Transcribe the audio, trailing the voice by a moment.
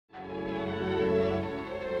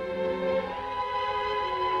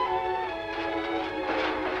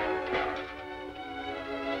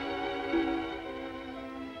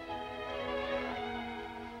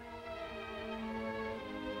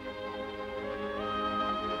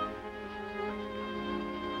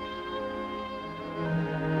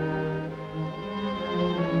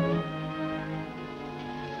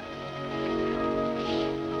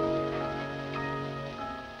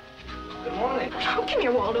Come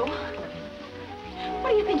here, Waldo.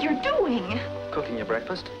 What do you think you're doing? Cooking your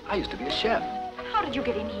breakfast? I used to be a chef. How did you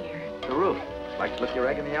get in here? The roof. Like to lift your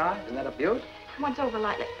egg in the yard? Isn't that a beaut? Once over,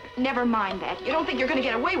 lightly. Never mind that. You don't think you're going to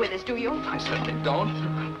get away with this, do you? I certainly don't.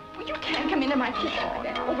 Well, you can't come into my kitchen like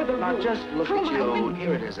that, over the Now roof. just look through at my you. window.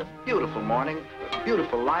 Here it is, a beautiful morning, a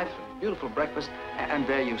beautiful life, a beautiful breakfast, and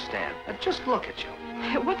there you stand. Now just look at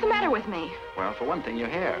you. What's the matter with me? Well, for one thing, your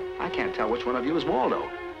hair. I can't tell which one of you is Waldo.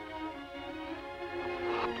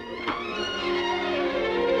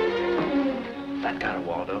 That got it,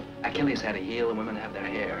 Waldo. Achilles had a heel and women have their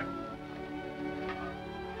hair.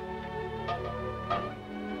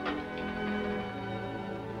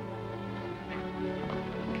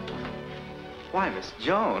 Why, Miss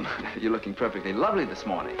Joan, you're looking perfectly lovely this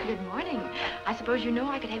morning. Good morning. I suppose you know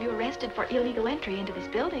I could have you arrested for illegal entry into this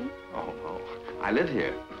building. Oh, I live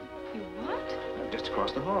here. You what? Just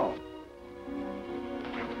across the hall.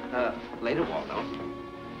 Later, Waldo.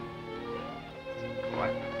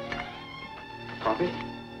 What? Coffee?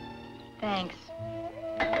 Thanks.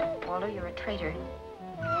 Waldo, you're a traitor.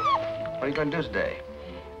 What are you going to do today?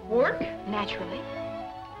 Work? Naturally.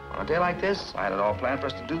 On a day like this, I had it all planned for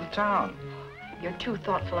us to do the town. You're too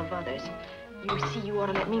thoughtful of others. You see, you ought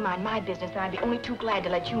to let me mind my business, and I'd be only too glad to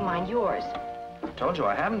let you mind yours. I told you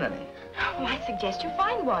I haven't any. Well, I suggest you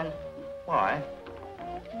find one. Why?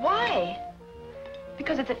 Why?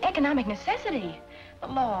 Because it's an economic necessity. The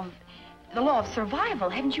law of survival,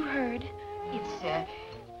 haven't you heard? It's,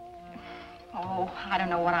 oh, I don't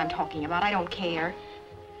know what I'm talking about. I don't care.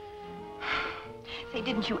 Say,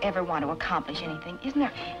 didn't you ever want to accomplish anything? Isn't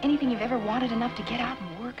there anything you've ever wanted enough to get out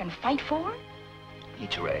and work and fight for?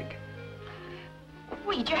 Eat your egg.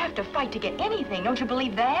 Wait, you have to fight to get anything. Don't you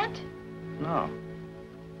believe that? No.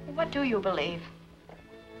 What do you believe?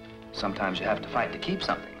 Sometimes you have to fight to keep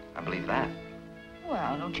something. I believe that.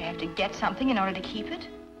 Well, don't you have to get something in order to keep it?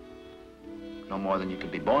 No more than you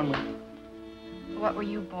could be born with. What were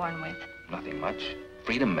you born with? Nothing much.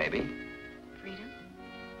 Freedom, maybe. Freedom?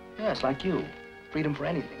 Yes, like you. Freedom for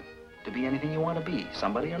anything. To be anything you want to be.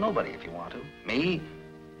 Somebody or nobody if you want to. Me?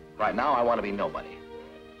 Right now, I want to be nobody.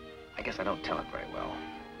 I guess I don't tell it very well.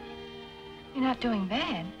 You're not doing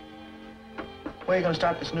bad. Where are you going to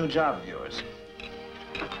start this new job of yours?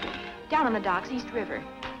 Down on the docks, East River.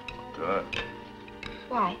 Good.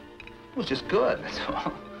 Why? Well, it's just good, that's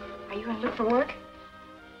all. Are you going to look for work?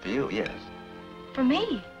 For you, yes. For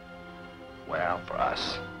me? Well, for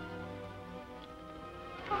us.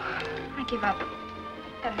 I give up.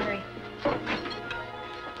 Gotta hurry.